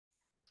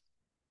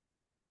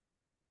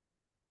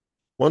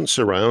Once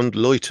around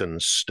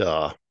Luytens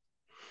star.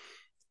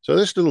 So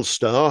this little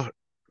star,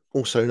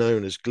 also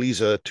known as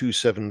Gliese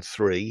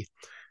 273,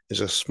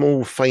 is a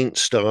small faint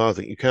star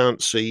that you can't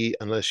see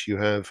unless you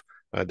have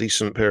a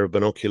decent pair of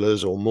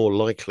binoculars or more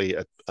likely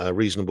a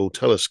reasonable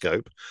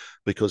telescope,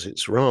 because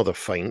it's rather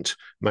faint,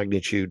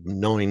 magnitude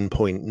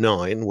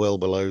 9.9, well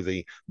below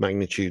the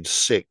magnitude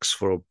 6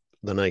 for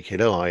the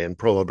naked eye and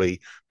probably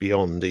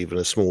beyond even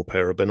a small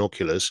pair of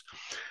binoculars.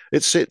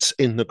 It sits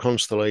in the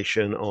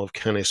constellation of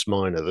Canis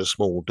Minor, the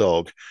small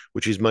dog,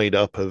 which is made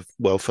up of,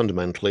 well,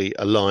 fundamentally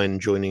a line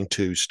joining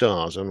two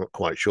stars. I'm not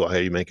quite sure how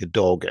you make a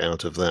dog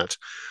out of that,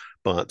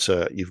 but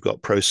you've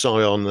got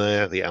Procyon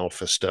there, the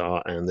alpha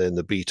star, and then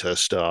the beta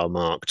star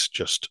marked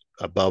just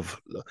above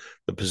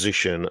the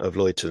position of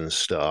Luyten's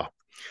star.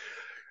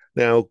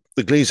 Now,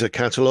 the Gliese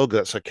catalogue,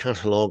 that's a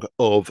catalogue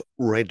of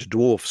red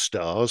dwarf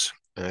stars.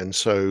 And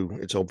so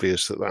it's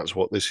obvious that that's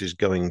what this is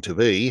going to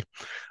be,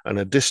 and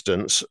a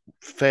distance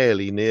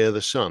fairly near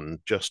the sun,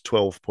 just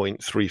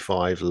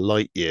 12.35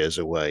 light years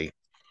away.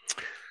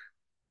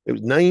 It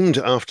was named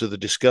after the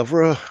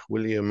discoverer,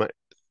 William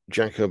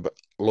Jacob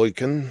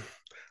Luyken,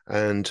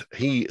 and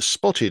he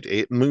spotted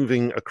it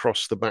moving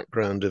across the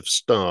background of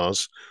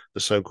stars, the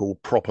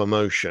so-called proper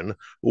motion,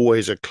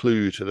 always a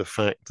clue to the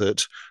fact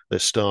that the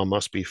star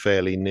must be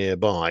fairly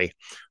nearby,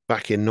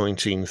 back in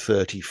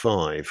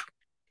 1935.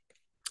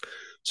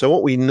 So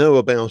what we know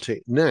about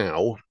it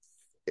now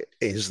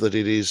is that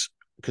it is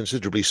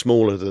considerably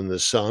smaller than the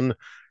sun.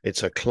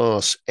 It's a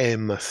class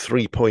M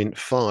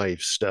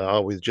 3.5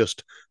 star with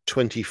just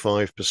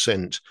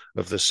 25%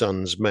 of the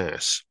sun's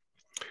mass.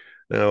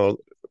 Now,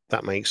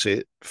 that makes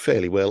it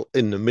fairly well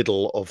in the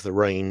middle of the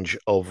range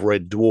of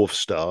red dwarf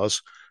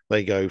stars.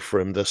 They go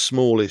from the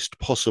smallest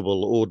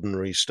possible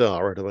ordinary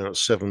star at about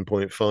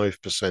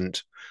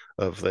 7.5%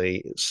 of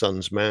the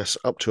sun's mass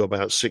up to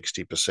about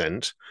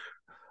 60%.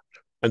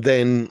 And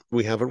then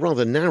we have a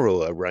rather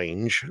narrower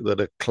range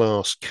that are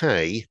class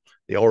K,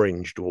 the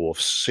orange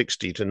dwarfs,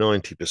 60 to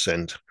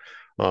 90%.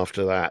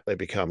 After that, they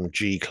become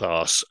G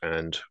class.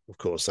 And of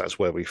course, that's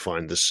where we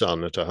find the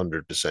sun at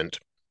 100%.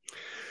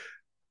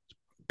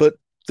 But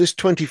this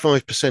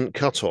 25%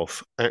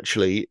 cutoff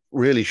actually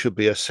really should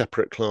be a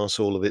separate class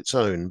all of its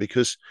own,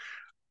 because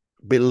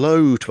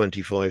below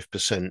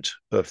 25%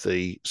 of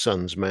the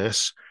sun's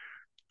mass,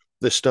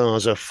 the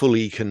stars are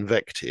fully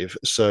convective.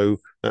 So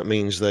that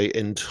means they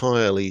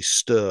entirely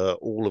stir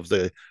all of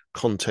the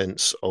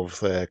contents of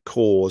their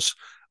cores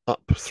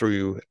up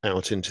through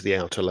out into the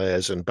outer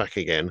layers and back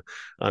again,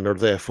 and are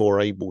therefore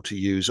able to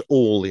use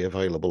all the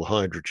available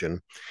hydrogen.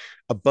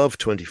 Above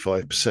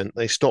 25%,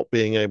 they stop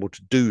being able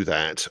to do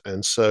that.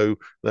 And so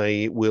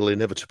they will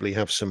inevitably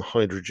have some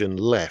hydrogen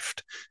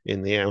left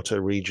in the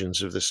outer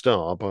regions of the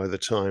star by the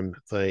time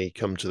they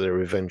come to their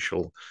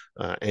eventual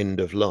end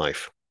of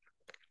life.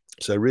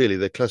 So really,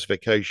 the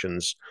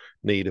classifications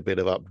need a bit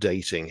of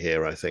updating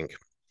here, I think.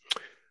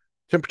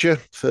 Temperature,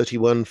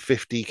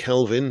 3150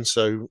 Kelvin,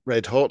 so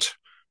red hot.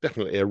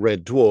 Definitely a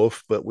red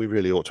dwarf, but we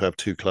really ought to have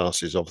two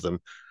classes of them,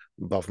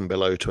 above and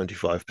below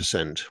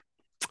 25%.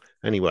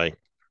 Anyway,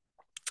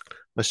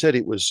 I said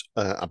it was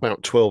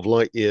about 12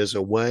 light years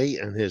away,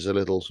 and here's a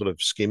little sort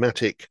of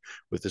schematic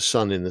with the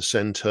sun in the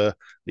center,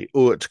 the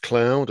Oort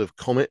cloud of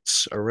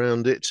comets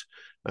around it,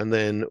 and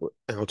then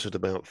out at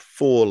about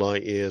 4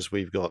 light years,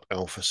 we've got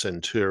Alpha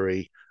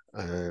Centauri,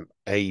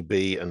 A,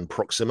 B, and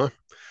Proxima,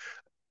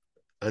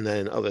 and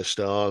then other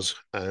stars.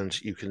 And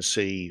you can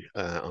see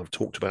I've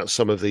talked about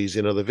some of these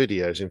in other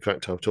videos. In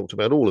fact, I've talked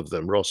about all of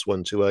them: Ross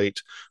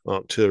 128,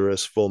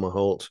 Arcturus,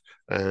 Fomalhaut,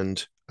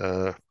 and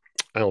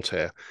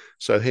Altair.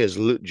 So here's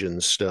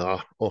Luytens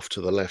star off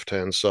to the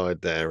left-hand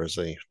side there as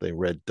the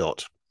red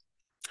dot.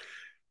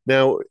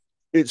 Now,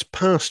 it's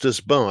passed us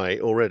by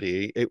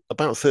already.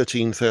 About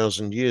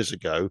 13,000 years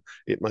ago,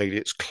 it made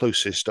its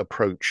closest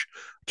approach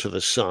to the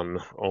sun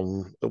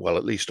on, well,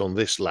 at least on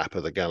this lap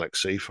of the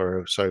galaxy,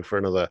 for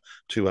another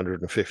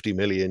 250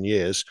 million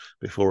years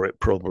before it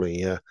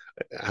probably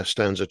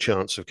stands a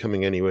chance of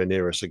coming anywhere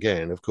near us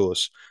again. Of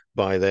course,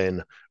 by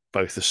then,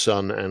 both the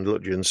sun and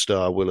Luytens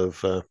star will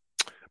have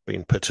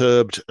been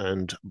perturbed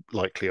and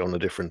likely on a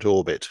different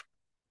orbit.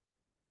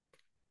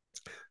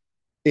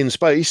 In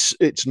space,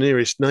 its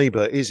nearest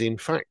neighbor is in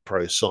fact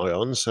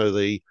Procyon, so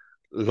the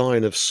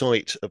line of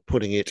sight of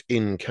putting it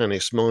in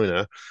Canis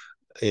Minor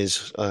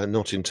is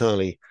not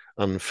entirely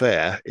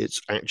unfair.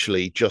 It's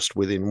actually just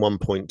within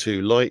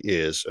 1.2 light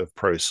years of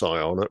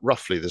Procyon at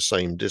roughly the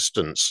same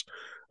distance.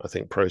 I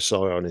think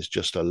Procyon is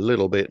just a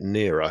little bit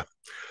nearer.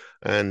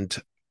 And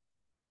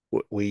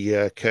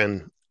we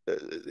can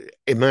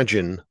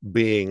imagine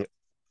being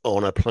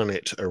on a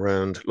planet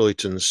around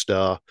Luytens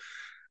star,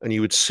 and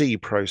you would see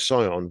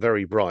Procyon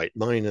very bright,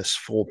 minus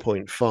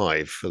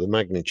 4.5 for the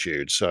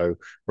magnitude. So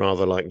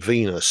rather like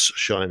Venus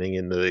shining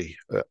in the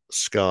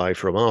sky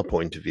from our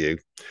point of view.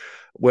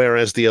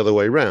 Whereas the other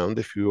way around,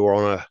 if you were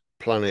on a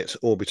planet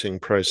orbiting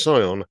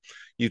Procyon,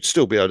 you'd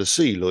still be able to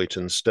see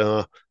Luytens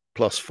star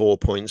plus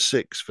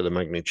 4.6 for the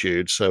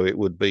magnitude. So it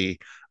would be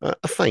a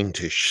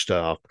faintish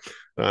star.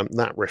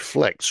 that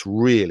reflects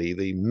really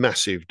the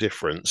massive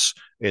difference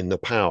in the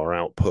power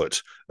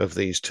output of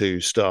these two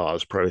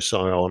stars.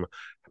 Procyon,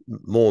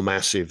 more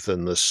massive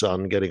than the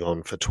sun, getting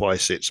on for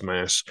twice its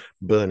mass,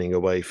 burning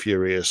away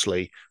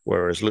furiously,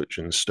 whereas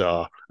Luytens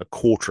star, a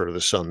quarter of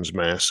the sun's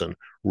mass and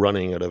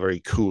running at a very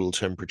cool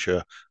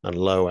temperature and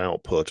low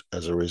output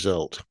as a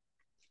result.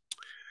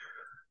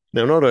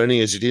 Now, not only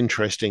is it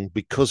interesting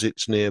because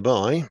it's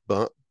nearby,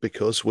 but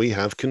because we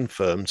have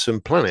confirmed some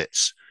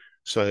planets.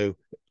 So,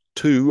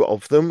 two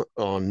of them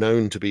are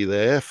known to be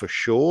there for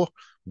sure,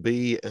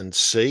 B and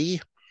C,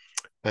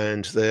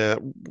 and they're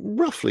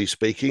roughly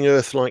speaking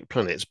Earth-like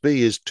planets.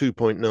 B is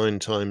 2.9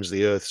 times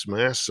the Earth's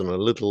mass and a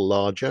little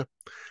larger,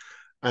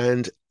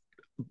 and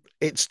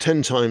it's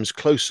 10 times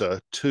closer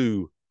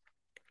to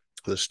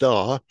the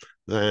star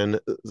than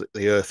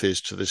the Earth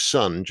is to the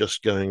sun,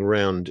 just going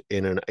round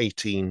in an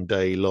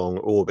 18-day long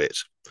orbit.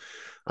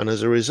 And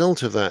as a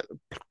result of that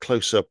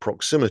closer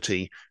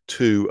proximity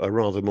to a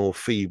rather more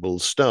feeble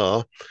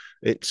star,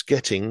 it's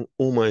getting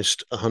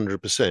almost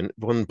 100%,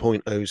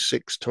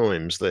 1.06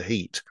 times the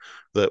heat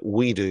that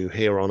we do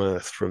here on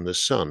Earth from the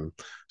sun.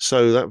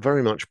 So that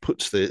very much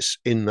puts this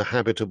in the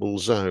habitable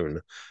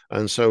zone.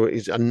 And so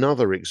it's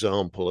another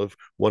example of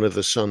one of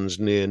the sun's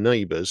near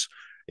neighbors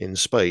in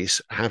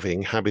space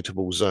having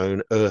habitable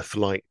zone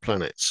Earth-like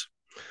planets.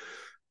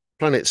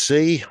 Planet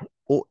C,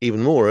 or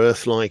even more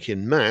Earth-like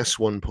in mass,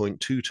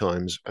 1.2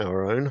 times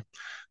our own,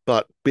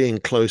 but being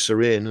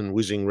closer in and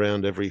whizzing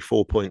around every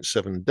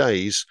 4.7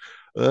 days,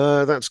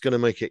 that's going to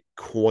make it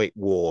quite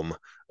warm.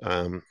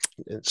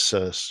 It's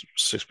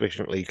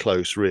sufficiently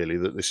close, really,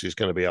 that this is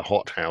going to be a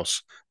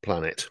hothouse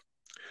planet.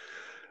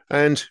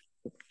 And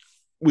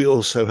we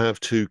also have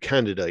two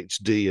candidates,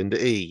 D and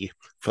E,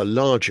 for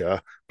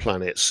larger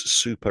planets,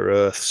 super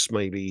Earths,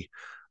 maybe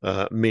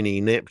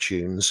mini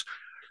Neptunes,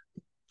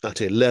 at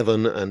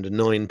 11 and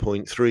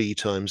 9.3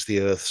 times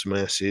the Earth's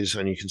masses,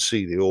 and you can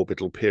see the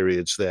orbital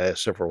periods there,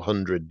 several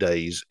hundred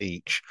days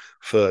each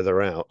further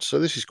out. So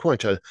this is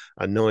quite a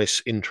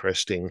nice,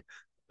 interesting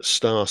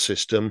star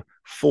system,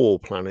 4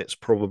 planets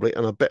probably,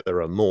 and I bet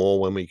there are more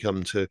when we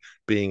come to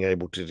being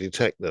able to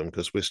detect them,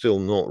 because we're still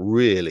not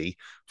really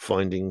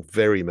finding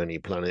very many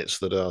planets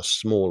that are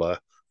smaller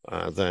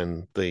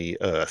than the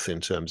Earth in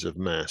terms of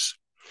mass.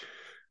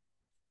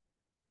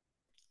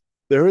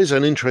 There is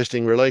an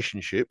interesting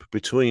relationship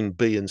between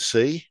B and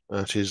C.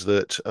 That is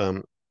that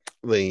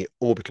the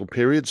orbital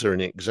periods are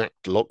in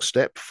exact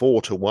lockstep,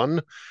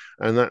 4-1,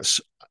 and that's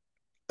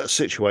a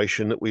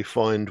situation that we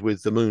find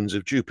with the moons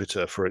of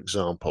Jupiter, for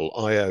example.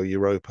 Io,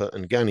 Europa,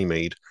 and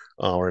Ganymede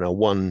are in a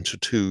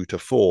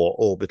 1-2-4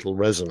 orbital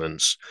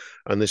resonance.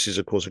 And this is,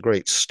 of course, a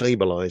great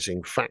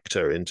stabilizing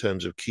factor in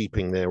terms of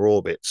keeping their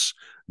orbits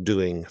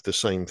doing the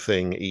same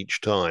thing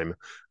each time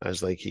as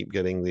they keep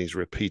getting these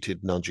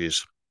repeated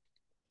nudges.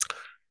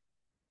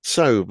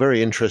 So,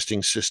 very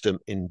interesting system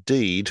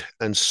indeed,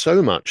 and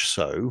so much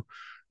so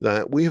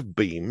that we have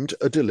beamed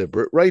a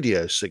deliberate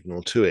radio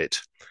signal to it.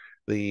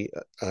 The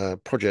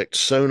project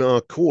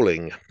Sonar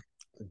Calling,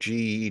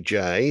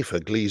 GJ for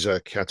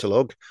Gliese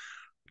Catalog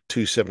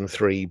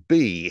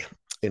 273b.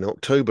 In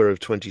October of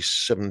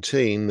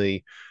 2017,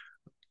 the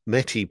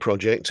METI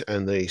project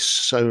and the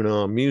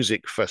Sonar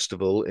Music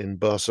Festival in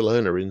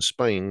Barcelona in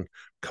Spain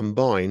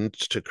combined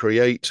to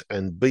create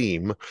and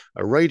beam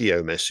a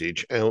radio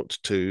message out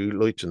to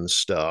Luytens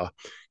star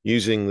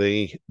using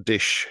the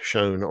dish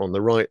shown on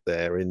the right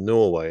there in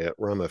Norway at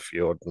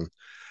Ramafjorden.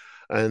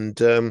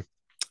 And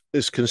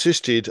this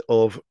consisted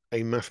of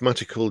a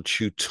mathematical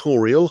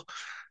tutorial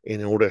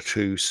in order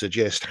to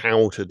suggest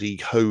how to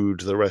decode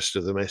the rest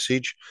of the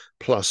message,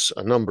 plus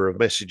a number of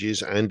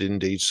messages and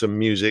indeed some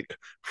music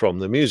from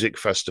the music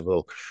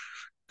festival.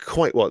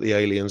 Quite what the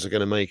aliens are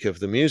going to make of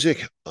the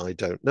music, I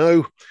don't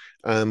know.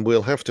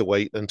 We'll have to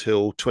wait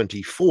until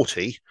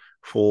 2040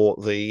 for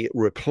the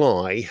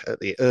reply at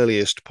the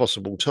earliest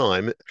possible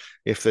time.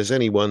 If there's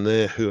anyone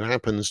there who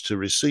happens to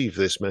receive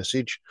this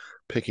message,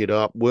 pick it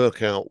up,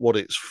 work out what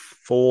it's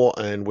for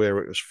and where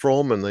it was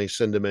from, and they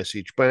send a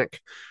message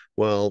back.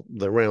 Well,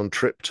 the round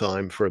trip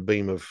time for a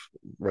beam of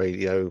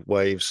radio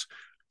waves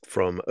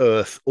from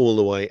Earth all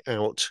the way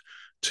out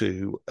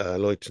to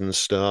Luytens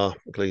star,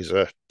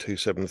 Gliese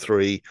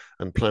 273,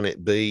 and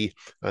planet B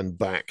and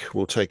back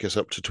will take us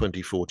up to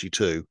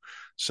 2042.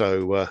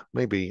 So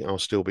maybe I'll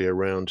still be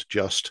around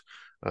just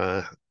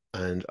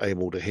and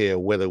able to hear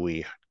whether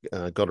we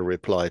got a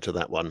reply to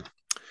that one.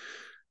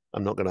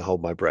 I'm not going to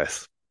hold my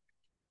breath.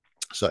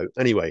 So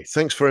anyway,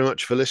 thanks very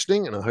much for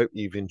listening, and I hope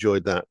you've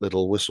enjoyed that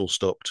little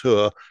whistle-stop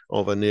tour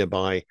of a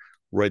nearby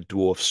red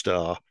dwarf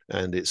star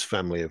and its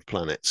family of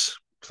planets.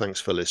 Thanks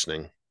for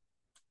listening.